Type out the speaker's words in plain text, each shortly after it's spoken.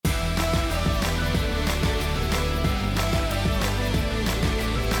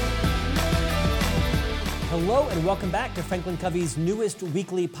Hello and welcome back to Franklin Covey's newest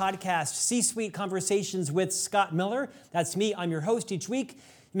weekly podcast, C-Suite Conversations with Scott Miller. That's me. I'm your host each week.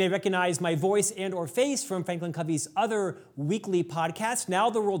 You may recognize my voice and or face from Franklin Covey's other weekly podcast, now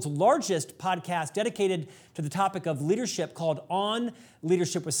the world's largest podcast dedicated to the topic of leadership called On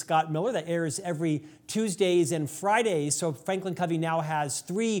Leadership with Scott Miller that airs every Tuesdays and Fridays. So Franklin Covey now has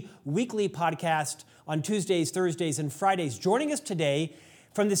 3 weekly podcasts on Tuesdays, Thursdays, and Fridays. Joining us today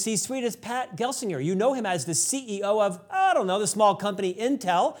from the C-Suite is Pat Gelsinger. You know him as the CEO of, the small company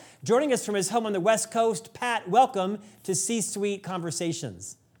Intel. Joining us from his home on the West Coast, Pat, welcome to C-Suite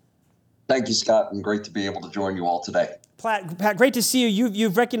Conversations. Thank you, Scott, and great to be able to join you all today. Pat, great to see you.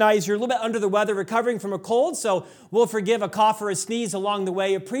 You've recognized you're a little bit under the weather, recovering from a cold, so we'll forgive a cough or a sneeze along the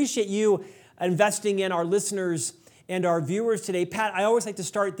way. Appreciate you investing in our listeners and our viewers today. Pat, I always like to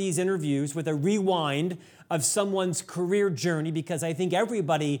start these interviews with a rewind of someone's career journey because I think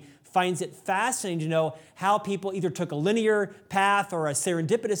everybody finds it fascinating to know how people either took a linear path or a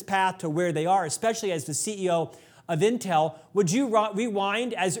serendipitous path to where they are, especially as the CEO of Intel. Would you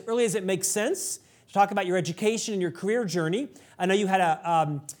rewind as early as it makes sense to talk about your education and your career journey? I know you had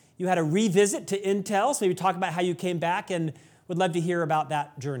a revisit to Intel, so maybe talk about how you came back, and would love to hear about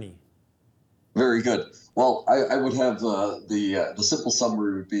that journey. Very good. Well, I would have the simple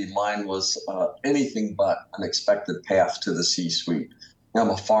summary would be mine was anything but an expected path to the C-suite.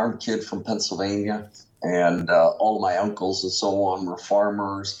 I'm a farm kid from Pennsylvania, and all of my uncles and so on were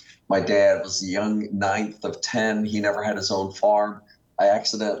farmers. My dad was the young 9th of 10. He never had his own farm. I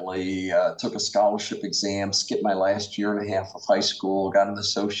accidentally took a scholarship exam, skipped my last year and a half of high school, got an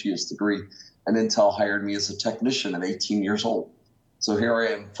associate's degree, and Intel hired me as a technician at 18 years old. So here I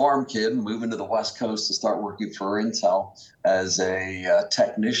am, farm kid, moving to the West Coast to start working for Intel as a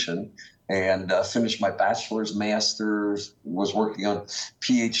technician, and finished my bachelor's, master's, was working on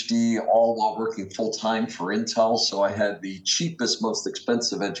PhD, all while working full-time for Intel. So I had the cheapest, most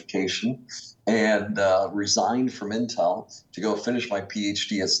expensive education, and resigned from Intel to go finish my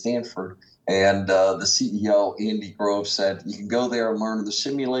PhD at Stanford. And the CEO, Andy Grove, said, you can go there and learn the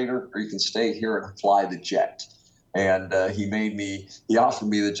simulator, or you can stay here and fly the jet. And he offered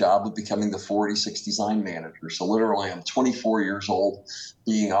me the job of becoming the 46 design manager. So literally I'm 24 years old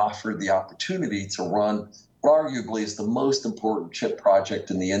being offered the opportunity to run what arguably is the most important chip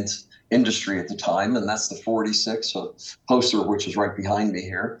project in the industry at the time. And that's the 46, a poster which is right behind me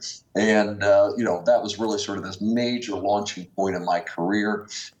here. And, that was really sort of this major launching point in my career.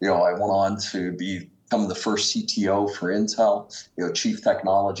 I went on to become the first CTO for Intel, chief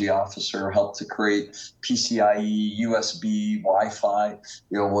technology officer, helped to create PCIe, USB, Wi-Fi.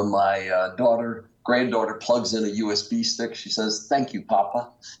 When my granddaughter plugs in a USB stick, she says, "Thank you, Papa."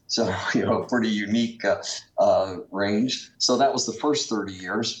 So, pretty unique range. So that was the first 30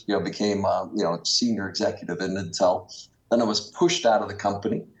 years, became, senior executive in Intel. Then I was pushed out of the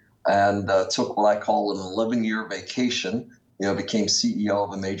company and took what I call an 11-year vacation. Became CEO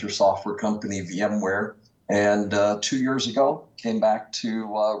of a major software company, VMware, and 2 years ago came back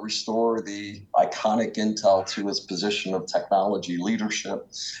to restore the iconic Intel to its position of technology leadership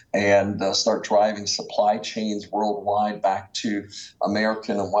and start driving supply chains worldwide back to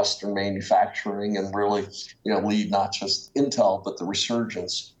American and Western manufacturing, and really, lead not just Intel but the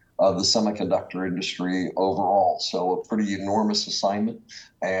resurgence of the semiconductor industry overall. So a pretty enormous assignment,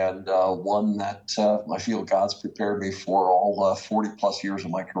 and one that I feel God's prepared me for all 40 plus years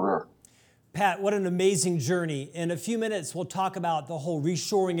of my career. Pat, what an amazing journey. In a few minutes, we'll talk about the whole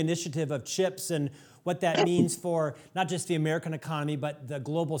reshoring initiative of chips and what that means for not just the American economy, but the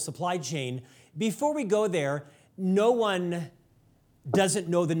global supply chain. Before we go there, no one doesn't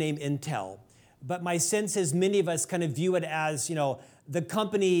know the name Intel, but my sense is many of us kind of view it as, the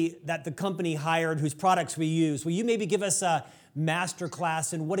company that the company hired, whose products we use. Will you maybe give us a master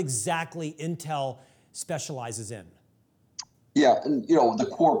class in what exactly Intel specializes in? Yeah, and the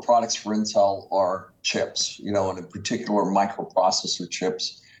core products for Intel are chips, and in particular microprocessor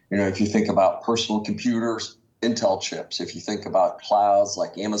chips. If you think about personal computers, Intel chips. If you think about clouds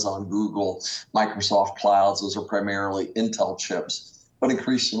like Amazon, Google, Microsoft clouds, those are primarily Intel chips. But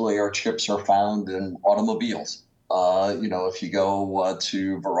increasingly, our chips are found in automobiles. If you go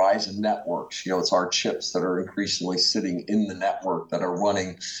to Verizon networks, it's our chips that are increasingly sitting in the network that are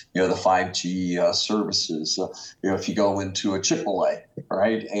running, the 5G services. If you go into a Chipotle,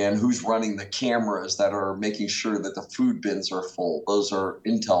 right, and who's running the cameras that are making sure that the food bins are full, those are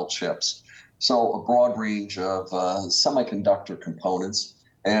Intel chips. So a broad range of semiconductor components.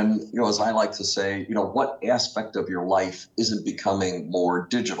 And, as I like to say, what aspect of your life isn't becoming more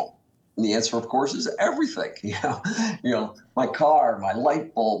digital? And the answer, of course, is everything. My car, my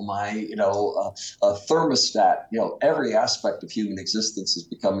light bulb, my thermostat. Every aspect of human existence is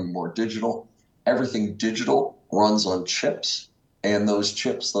becoming more digital. Everything digital runs on chips, and those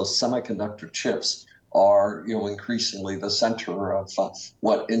chips, those semiconductor chips, are increasingly the center of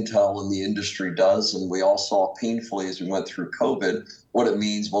what Intel and the industry does. And we all saw painfully as we went through COVID what it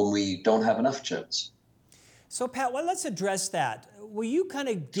means when we don't have enough chips. So, Pat, well, let's address that. Will you kind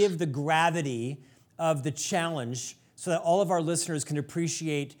of give the gravity of the challenge so that all of our listeners can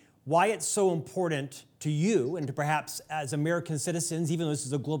appreciate why it's so important to you and to perhaps as American citizens, even though this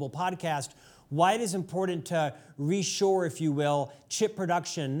is a global podcast, why it is important to reshore, if you will, chip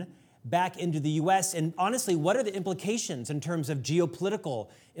production back into the U.S. And honestly, what are the implications in terms of geopolitical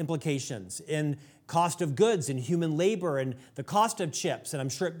implications in cost of goods and human labor and the cost of chips? And I'm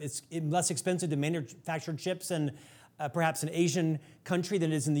sure it's less expensive to manufacture chips in perhaps an Asian country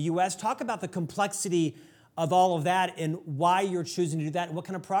than it is in the U.S. Talk about the complexity of all of that and why you're choosing to do that and what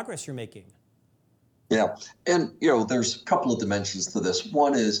kind of progress you're making. Yeah. And, there's a couple of dimensions to this.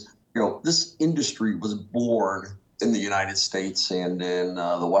 One is, this industry was born in the United States and in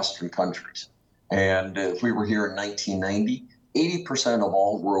the Western countries. And if we were here in 1990, 80% of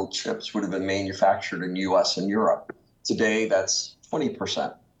all world chips would have been manufactured in US and Europe. Today, that's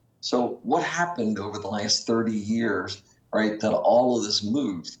 20%. So what happened over the last 30 years, right, that all of this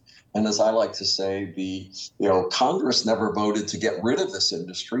moved? And as I like to say, Congress never voted to get rid of this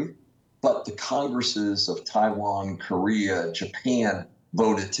industry, but the Congresses of Taiwan, Korea, Japan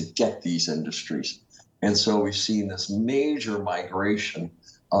voted to get these industries. And so we've seen this major migration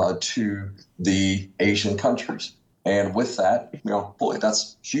to the Asian countries. And with that,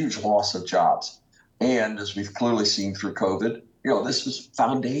 that's huge loss of jobs. And as we've clearly seen through COVID, this is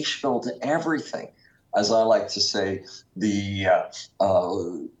foundational to everything. As I like to say, the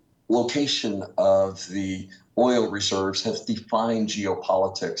location of the oil reserves has defined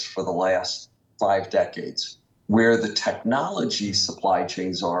geopolitics for the last 5 decades. Where the technology supply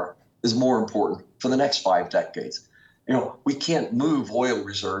chains are is more important for the next 5 decades. We can't move oil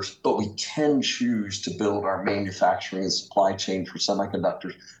reserves, but we can choose to build our manufacturing and supply chain for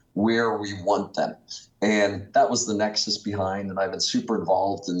semiconductors where we want them. And that was the nexus behind, and I've been super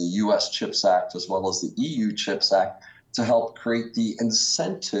involved in the US CHIPS Act as well as the EU CHIPS Act to help create the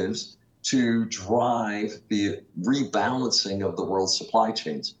incentives to drive the rebalancing of the world's supply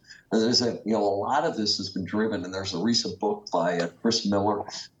chains. And there's a lot of this has been driven, and there's a recent book by Chris Miller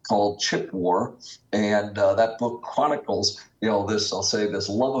called Chip War, and that book chronicles, this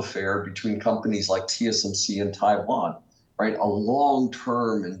love affair between companies like TSMC and Taiwan, right? A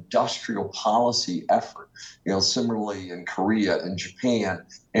long-term industrial policy effort, similarly in Korea and Japan,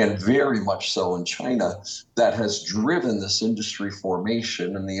 and very much so in China, that has driven this industry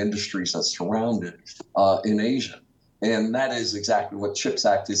formation and the industries that surround it in Asia. And that is exactly what CHIPS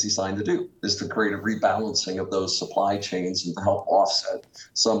Act is designed to do, is to create a rebalancing of those supply chains and to help offset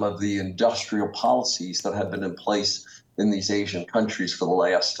some of the industrial policies that have been in place in these Asian countries for the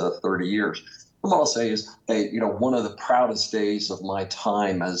last 30 years. And what I'll say is, one of the proudest days of my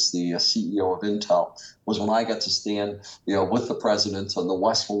time as the CEO of Intel was when I got to stand, with the president on the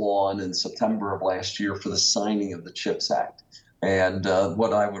West Lawn in September of last year for the signing of the CHIPS Act. And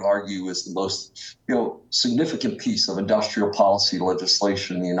what I would argue is the most, significant piece of industrial policy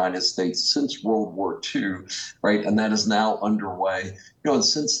legislation in the United States since World War II, right? And that is now underway. And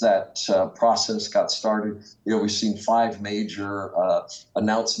since that process got started, we've seen 5 major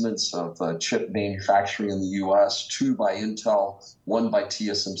announcements of chip manufacturing in the U.S., 2 by Intel, 1 by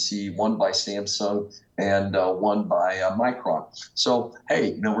TSMC, 1 by Samsung, and 1 by Micron. So,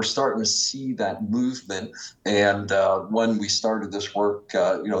 hey, we're starting to see that movement. And when we started this work,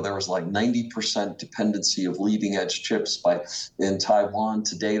 there was like 90% dependency of leading edge chips in Taiwan.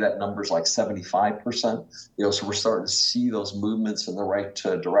 Today, that number is like 75%. So we're starting to see those movements in the right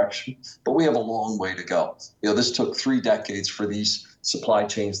direction. But we have a long way to go. This took 3 decades for these supply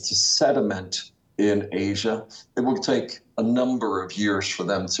chains to sediment in Asia. It will take a number of years for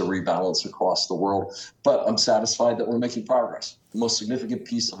them to rebalance across the world, but I'm satisfied that we're making progress. The most significant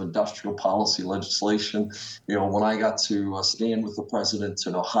piece of industrial policy legislation, when I got to stand with the president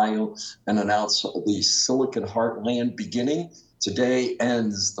in Ohio and announce the Silicon Heartland beginning, today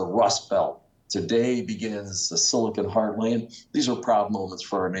ends the Rust Belt. Today begins the Silicon Heartland. These are proud moments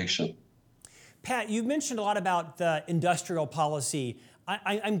for our nation. Pat, you mentioned a lot about the industrial policy.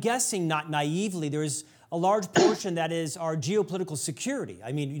 I'm guessing, not naively, there's a large portion that is our geopolitical security.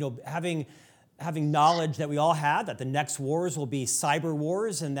 I mean, having knowledge that we all have that the next wars will be cyber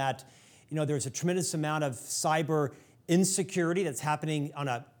wars, and that there's a tremendous amount of cyber insecurity that's happening on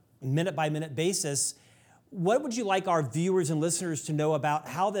a minute by minute basis. What would you like our viewers and listeners to know about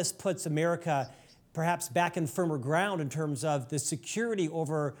how this puts America perhaps back in firmer ground in terms of the security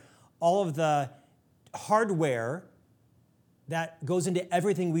over all of the hardware that goes into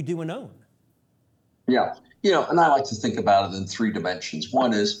everything we do and own? Yeah, and I like to think about it in three dimensions.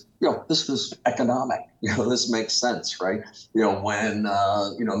 One is, this is economic. This makes sense, right? When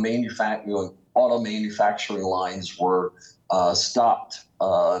auto manufacturing lines were stopped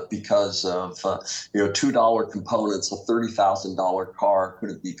because of $2 components, a $30,000 car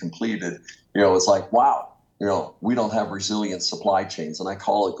couldn't be completed. It's like, wow, we don't have resilient supply chains, and I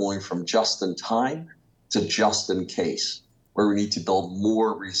call it going from just in time to just in case, where we need to build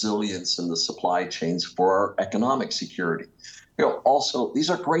more resilience in the supply chains for our economic security. Also, these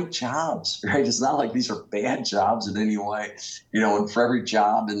are great jobs, right? It's not like these are bad jobs in any way. And for every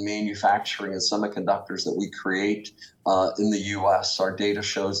job in manufacturing and semiconductors that we create in the U.S., our data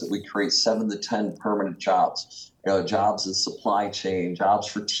shows that we create 7 to 10 permanent jobs. Jobs in supply chain, jobs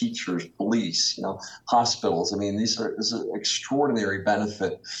for teachers, police, hospitals. I mean, this is an extraordinary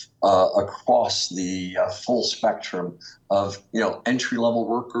benefit across the full spectrum of entry-level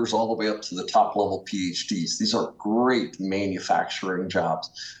workers all the way up to the top-level PhDs. These are great manufacturing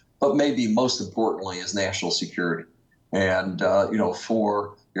jobs, but maybe most importantly is national security. And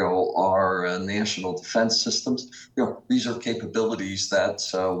for our national defense systems, these are capabilities that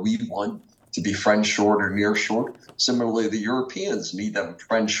we want to be friend-shored or near-shored. Similarly, the Europeans need them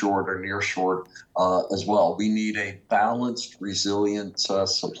friend-shored or near-shored as well. We need a balanced, resilient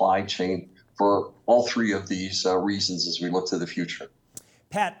supply chain for all three of these reasons as we look to the future.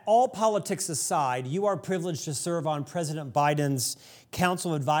 Pat, all politics aside, you are privileged to serve on President Biden's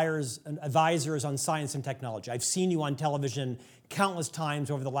Council of Advisors on Science and Technology. I've seen you on television countless times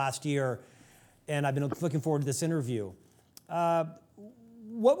over the last year, and I've been looking forward to this interview.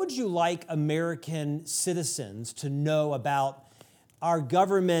 What would you like American citizens to know about our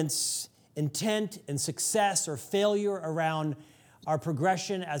government's intent and success or failure around our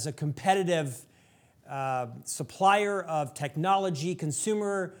progression as a competitive supplier of technology,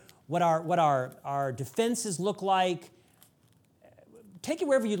 consumer, what our defenses look like? Take it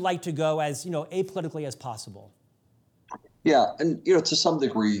wherever you'd like to go, as apolitically as possible. Yeah, and to some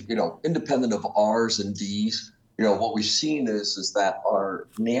degree, independent of R's and D's, what we've seen is that our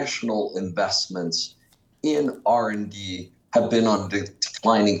national investments in R&D have been on a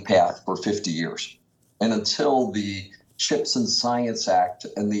declining path for 50 years. And until the CHIPS and Science Act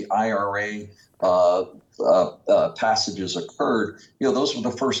and the IRA passages occurred, those were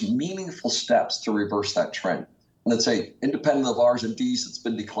the first meaningful steps to reverse that trend. And I'd say, independent of R's and D's, it's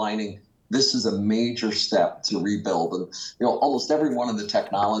been declining. This is a major step to rebuild. And almost every one of the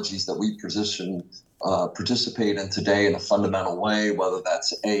technologies that we participate in today in a fundamental way, whether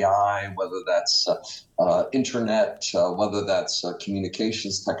that's AI, whether that's internet, whether that's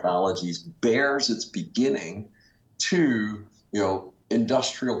communications technologies, bears its beginning to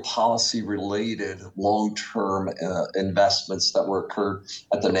industrial policy related long-term investments that were occurred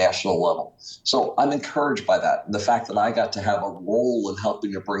at the national level. So I'm encouraged by that. The fact that I got to have a role in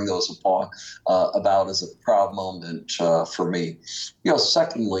helping to bring those about is a proud moment for me.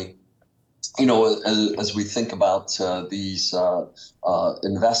 Secondly, as we think about these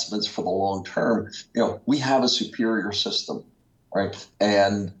investments for the long term, we have a superior system, right?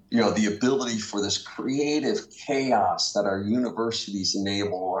 And the ability for this creative chaos that our universities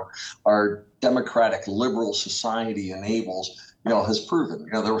enable, or our democratic liberal society enables, has proven.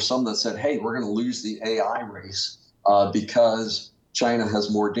 There were some that said, "Hey, we're going to lose the AI race because China has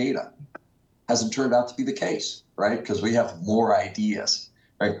more data." Hasn't turned out to be the case, right? Because we have more ideas.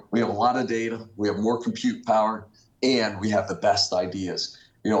 Right? We have a lot of data, we have more compute power, and we have the best ideas.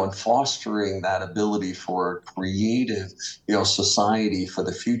 And fostering that ability for creative, society for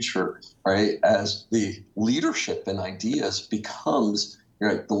the future, right? As the leadership in ideas becomes,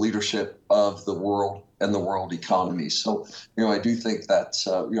 the leadership of the world and the world economy. So, I do think that,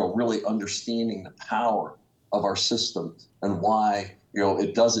 really understanding the power of our system and why,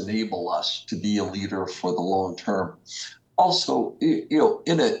 it does enable us to be a leader for the long term. Also,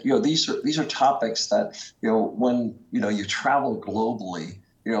 in it, these are topics that, when, you travel globally,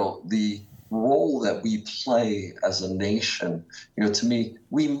 the role that we play as a nation, to me,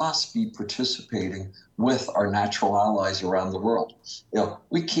 we must be participating with our natural allies around the world.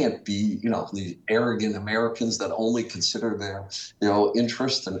 We can't be, the arrogant Americans that only consider their,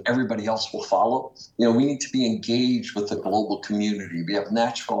 interest and everybody else will follow. We need to be engaged with the global community. We have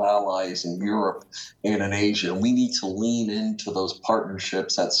natural allies in Europe and in Asia, and we need to lean into those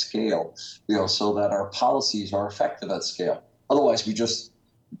partnerships at scale, so that our policies are effective at scale. Otherwise, we just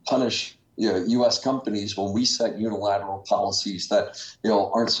punish U.S. companies when we set unilateral policies that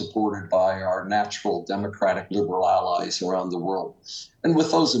aren't supported by our natural democratic liberal allies around the world. And with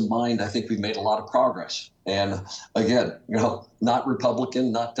those in mind, I think we've made a lot of progress. And again, not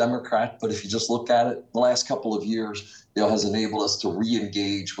Republican, not Democrat, but if you just look at it, the last couple of years, has enabled us to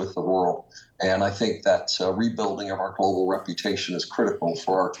re-engage with the world. And I think that rebuilding of our global reputation is critical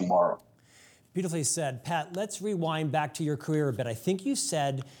for our tomorrow. Beautifully said. Pat, let's rewind back to your career a bit. I think you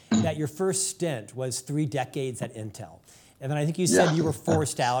said that your first stint was 3 decades at Intel. And then I think you said you were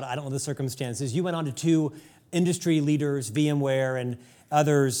forced out. I don't know the circumstances. You went on to 2 industry leaders, VMware and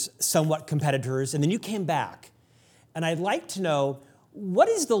others, somewhat competitors, and then you came back. And I'd like to know, what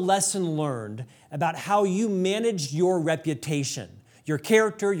is the lesson learned about how you managed your reputation, your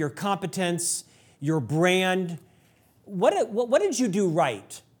character, your competence, your brand? What did you do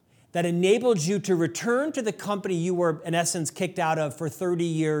right that enabled you to return to the company you were, in essence, kicked out of for 30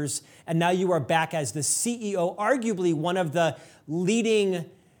 years, and now you are back as the CEO, arguably one of the leading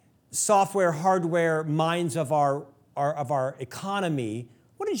software, hardware minds of our economy?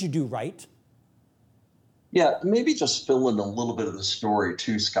 What did you do right? Yeah, maybe just fill in a little bit of the story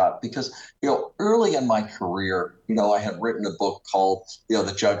too, Scott, because, early in my career, I had written a book called,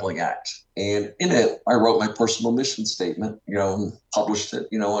 The Juggling Act. And in it, I wrote my personal mission statement, and published it,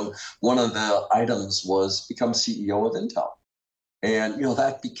 and one of the items was become CEO of Intel. And,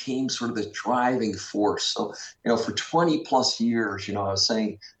 that became sort of the driving force. So, for 20 plus years, I was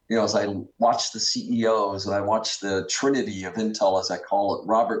saying, as I watched the CEOs and I watched the trinity of Intel, as I call it,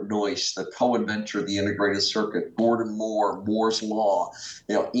 Robert Noyce, the co-inventor of the integrated circuit, Gordon Moore, Moore's Law,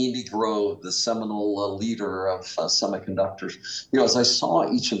 Andy Grove, the seminal leader of semiconductors. As I saw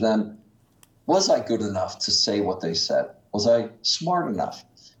each of them, was I good enough to say what they said? Was I smart enough?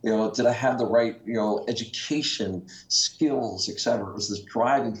 Did I have the right, education, skills, et cetera? It was this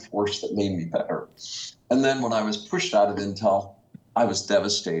driving force that made me better. And then when I was pushed out of Intel, I was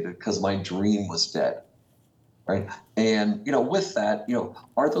devastated because my dream was dead, right? And, with that,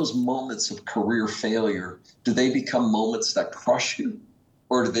 are those moments of career failure, do they become moments that crush you?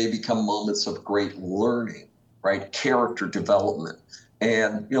 Or do they become moments of great learning, right? Character development.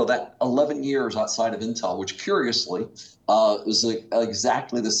 And, that 11 years outside of Intel, which curiously was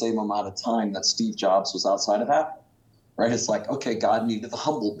exactly the same amount of time that Steve Jobs was outside of Apple, right? It's like, okay, God needed to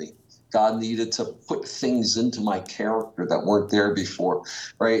humble me. God needed to put things into my character that weren't there before,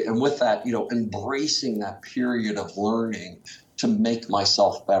 right? And with that, embracing that period of learning to make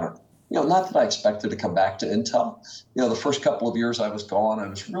myself better. Not that I expected to come back to Intel. The first couple of years I was gone, I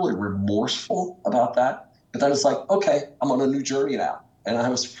was really remorseful about that. But then it's like, okay, I'm on a new journey now. And I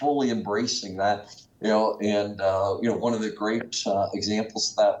was fully embracing that. One of the great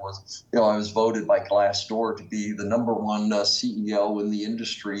examples of that was, I was voted by Glassdoor to be the #1 CEO in the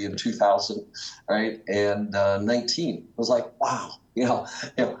industry in 2000, right? And 19. I was like, wow,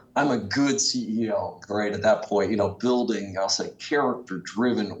 I'm a good CEO, right? At that point, building, I'll say,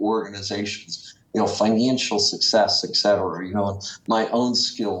 character-driven organizations, financial success, et cetera, and my own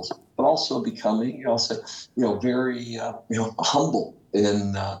skills, but also becoming, I'll say, very, humble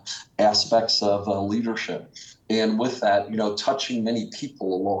in aspects of leadership. And with that, touching many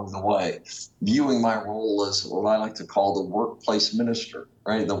people along the way, viewing my role as what I like to call the workplace minister,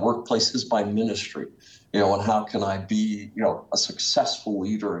 right? The workplace is my ministry, and how can I be, a successful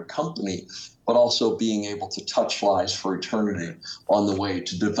leader in company, but also being able to touch lives for eternity on the way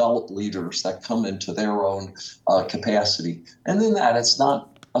to develop leaders that come into their own capacity. And then that it's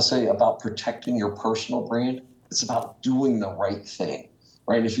not, I'll say, about protecting your personal brand. It's about doing the right thing,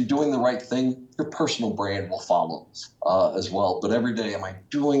 right? If you're doing the right thing, your personal brand will follow as well. But every day, am I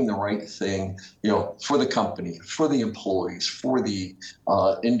doing the right thing, for the company, for the employees, for the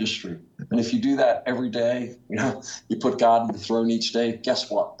industry? And if you do that every day, you put God in the throne each day,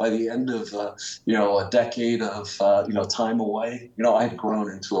 guess what? By the end of, a decade of, time away, I had grown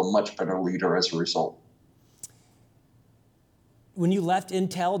into a much better leader as a result. When you left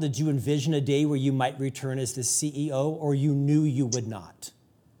Intel, did you envision a day where you might return as the CEO, or you knew you would not?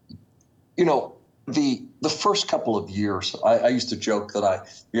 The first couple of years, I used to joke that I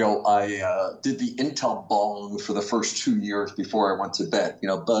did the Intel bong for the first 2 years before I went to bed. It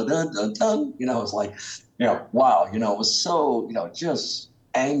was like, wow, it was so, just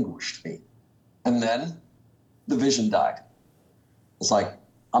anguished me. And then the vision died. It's like,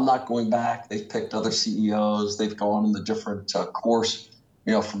 I'm not going back. They've picked other CEOs. They've gone in the different course,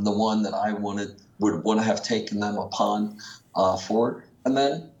 from the one that I would want to have taken them upon for it. And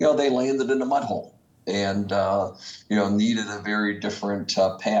then, they landed in a mud hole and, needed a very different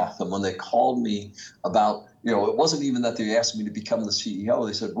path. And when they called me about, it wasn't even that they asked me to become the CEO.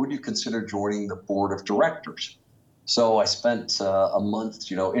 They said, would you consider joining the board of directors? So I spent a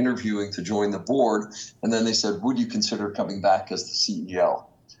month, interviewing to join the board. And then they said, would you consider coming back as the CEO?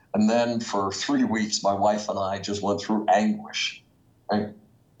 And then for 3 weeks, my wife and I just went through anguish, right?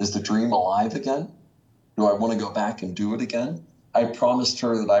 Is the dream alive again? Do I want to go back and do it again? I promised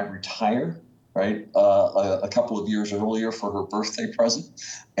her that I'd retire, right, a couple of years earlier for her birthday present.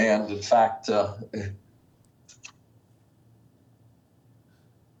 And in fact, oh,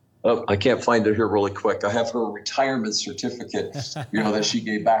 I can't find it here really quick. I have her retirement certificate, that she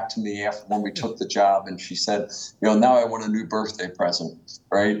gave back to me after when we took the job. And she said, now I want a new birthday present,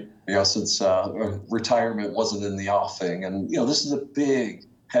 right? Since retirement wasn't in the offing. And, this is a big,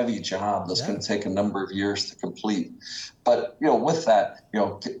 heavy job that's going to take a number of years to complete. But, with that,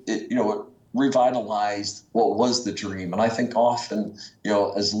 it revitalized what was the dream. And I think often,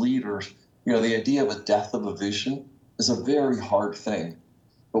 as leaders, the idea of a death of a vision is a very hard thing.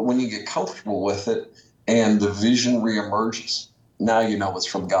 But when you get comfortable with it and the vision reemerges, now you know it's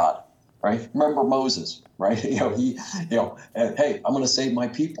from God, right? Remember Moses, right? Hey, I'm going to save my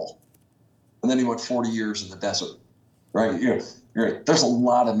people. And then he went 40 years in the desert, right? There's a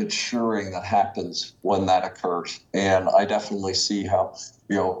lot of maturing that happens when that occurs. And I definitely see how,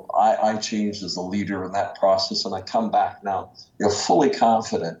 I changed as a leader in that process. And I come back now, fully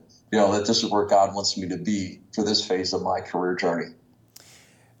confident, that this is where God wants me to be for this phase of my career journey.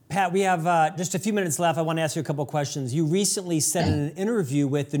 Pat, we have just a few minutes left. I want to ask you a couple of questions. You recently said in an interview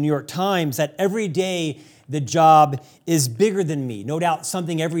with the New York Times that every day the job is bigger than me. No doubt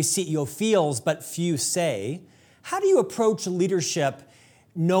something every CEO feels, but few say. How do you approach leadership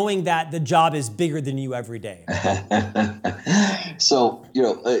knowing that the job is bigger than you every day? So,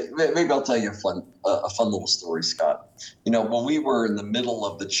 maybe I'll tell you a fun little story, Scott. When we were in the middle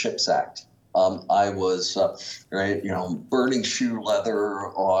of the CHIPS Act, I was, burning shoe leather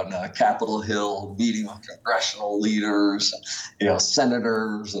on Capitol Hill, meeting with congressional leaders,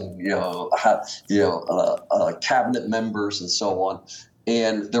 senators, and cabinet members, and so on.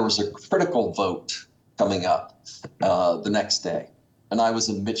 And there was a critical vote coming up the next day, and I was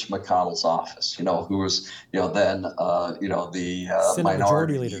in Mitch McConnell's office, who was, then, the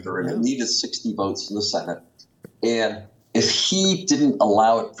minority leader, and it needed 60 votes in the Senate, and if he didn't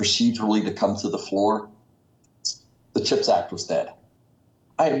allow it procedurally to come to the floor, the CHIPS Act was dead.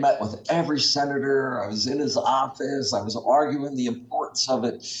 I had met with every senator. I was in his office. I was arguing the importance of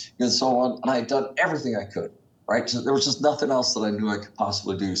it and so on. And I had done everything I could, right? So there was just nothing else that I knew I could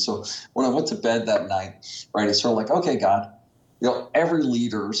possibly do. So when I went to bed that night, right, it's sort of like, okay, God, every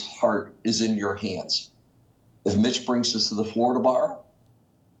leader's heart is in your hands. If Mitch brings us to the floor tomorrow,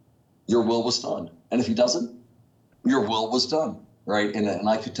 your will was done. And if he doesn't, your will was done, right? And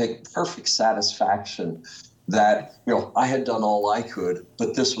I could take perfect satisfaction that, I had done all I could,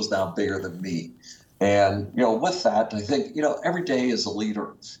 but this was now bigger than me. And, with that, I think, every day as a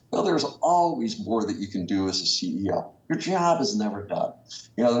leader, there's always more that you can do as a CEO. Your job is never done.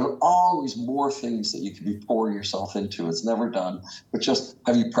 There are always more things that you can be pouring yourself into. It's never done. But just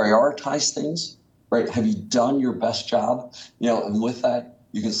have you prioritized things, right? Have you done your best job? And with that,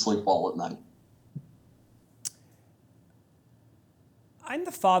 you can sleep well at night. I'm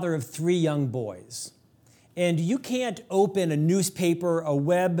the father of 3 young boys, and you can't open a newspaper, a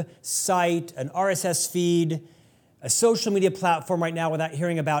website, an RSS feed, a social media platform right now without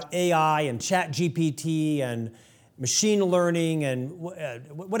hearing about AI and ChatGPT and machine learning and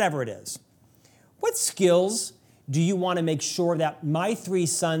whatever it is. What skills do you want to make sure that my 3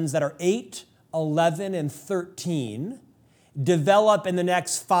 sons that are 8, 11, and 13 develop in the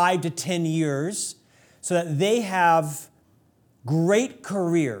next 5 to 10 years so that they have great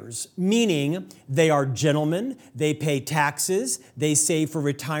careers, meaning they are gentlemen, they pay taxes, they save for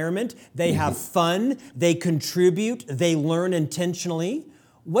retirement, they have fun, they contribute, they learn intentionally?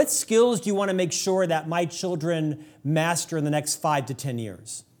 What skills do you want to make sure that my children master in the next 5 to 10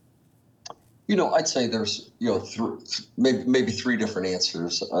 years? I'd say there's, maybe 3 different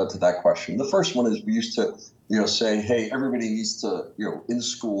answers to that question. The first one is we used to, say, hey, everybody needs to, in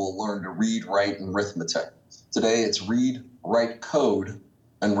school, learn to read, write, and arithmetic. Today, it's read, write, code,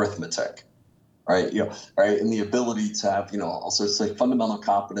 and arithmetic, right? Right, and the ability to have, also say fundamental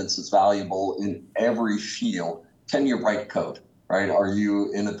competence is valuable in every field. Can you write code, right? Are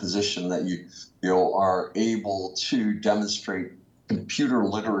you in a position that you are able to demonstrate computer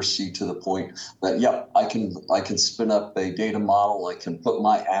literacy to the point that, I can spin up a data model. I can put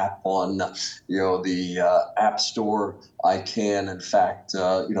my app on, the app store. I can, in fact,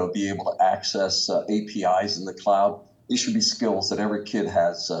 be able to access APIs in the cloud. These should be skills that every kid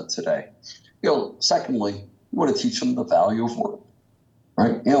has today. Secondly, You want to teach them the value of work,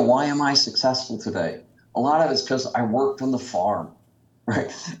 right? Why am I successful today? A lot of it's because I worked on the farm,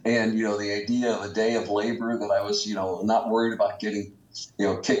 right? And, the idea of a day of labor that I was, not worried about getting,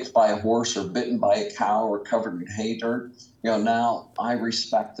 kicked by a horse or bitten by a cow or covered in hay dirt. Now I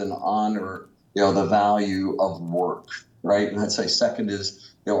respect and honor, the value of work, right? And I'd say second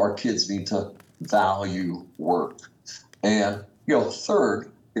is, our kids need to value work. And,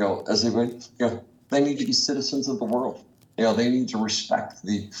 third, as they need to be citizens of the world. They need to respect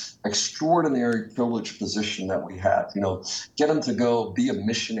the extraordinary privileged position that we have. Get them to go be a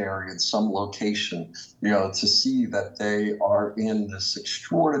missionary in some location, to see that they are in this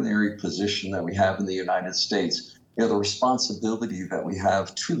extraordinary position that we have in the United States. The responsibility that we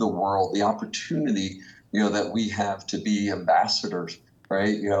have to the world, the opportunity, that we have to be ambassadors,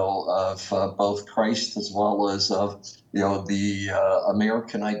 right? Of both Christ as well as of, the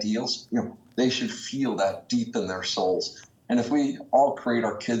American ideals. They should feel that deep in their souls. And if we all create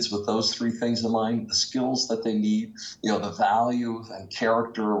our kids with those three things in mind, the skills that they need, the value and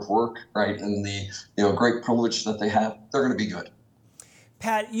character of work, right, and the great privilege that they have, they're going to be good.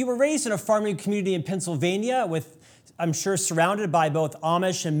 Pat, you were raised in a farming community in Pennsylvania with, I'm sure, surrounded by both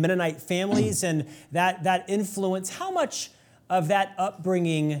Amish and Mennonite families, and that influence. How much of that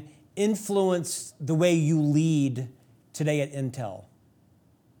upbringing influenced the way you lead today at Intel?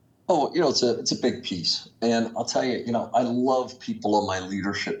 Oh, it's a big piece. And I'll tell you, I love people on my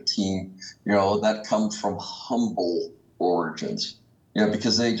leadership team, that come from humble origins,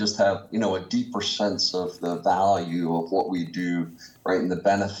 because they just have, a deeper sense of the value of what we do, right, and the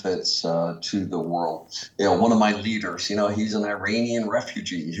benefits to the world. One of my leaders, he's an Iranian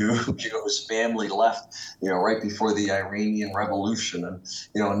refugee who, his family left, right before the Iranian Revolution. And,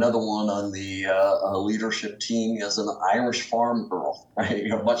 another one on the leadership team is an Irish farm girl, right,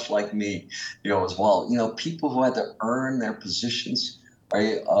 much like me, as well. People who had to earn their positions,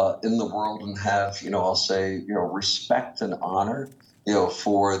 right, in the world and have, I'll say, respect and honor,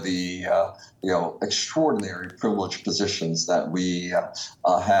 for the, extraordinary privileged positions that we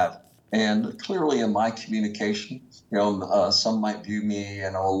have. And clearly in my communication, some might view me,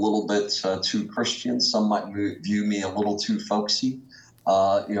 a little bit too Christian. Some might view me a little too folksy,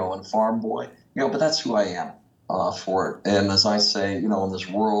 and farm boy, but that's who I am. For it. And as I say, in this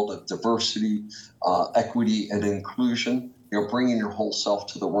world of diversity, equity, and inclusion, bringing your whole self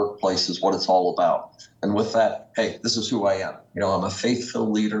to the workplace is what it's all about. And with that, hey, this is who I am. I'm a faith-filled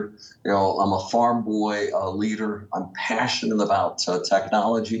leader. I'm a farm boy leader. I'm passionate about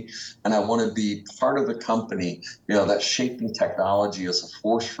technology, and I want to be part of a company, that's shaping technology as a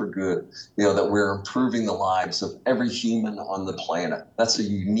force for good, that we're improving the lives of every human on the planet. That's a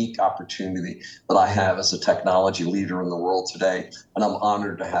unique opportunity that I have as a technology leader in the world today, and I'm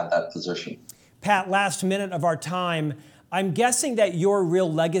honored to have that position. Pat, last minute of our time, I'm guessing that your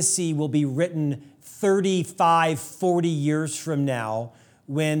real legacy will be written 35, 40 years from now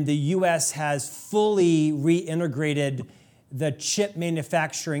when the U.S. has fully reintegrated the chip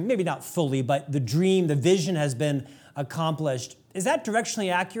manufacturing, maybe not fully, but the dream, the vision has been accomplished. Is that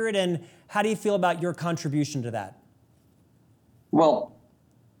directionally accurate, and how do you feel about your contribution to that? Well,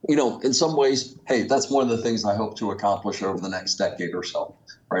 in some ways, hey, that's one of the things I hope to accomplish over the next decade or so,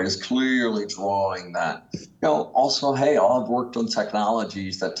 right, is clearly drawing that. Also, hey, I've worked on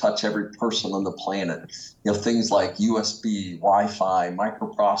technologies that touch every person on the planet. Things like USB, Wi-Fi,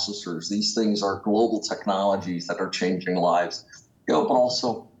 microprocessors. These things are global technologies that are changing lives. But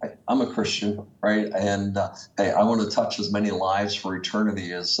also, I'm a Christian, right? And hey, I want to touch as many lives for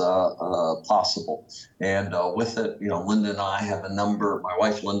eternity as possible. And with it, Linda and I have a number. My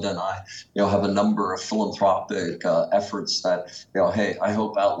wife Linda and I, have a number of philanthropic efforts that, hey, I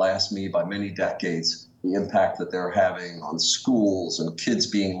hope outlast me by many decades. The impact that they're having on schools and kids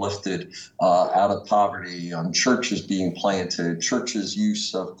being lifted out of poverty, on churches being planted, churches'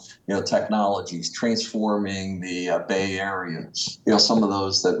 use of technologies, transforming the Bay Area, some of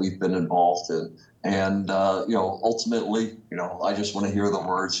those that we've been involved in. And, ultimately, I just want to hear the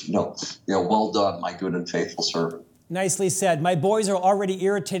words, well done, my good and faithful servant. Nicely said. My boys are already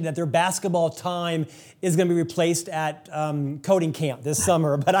irritated that their basketball time is going to be replaced at coding camp this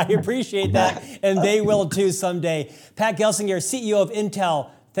summer, but I appreciate that, and they will too someday. Pat Gelsinger, CEO of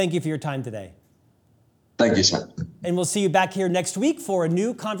Intel, thank you for your time today. Thank you, sir. And we'll see you back here next week for a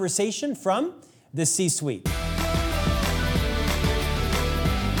new conversation from the C-Suite.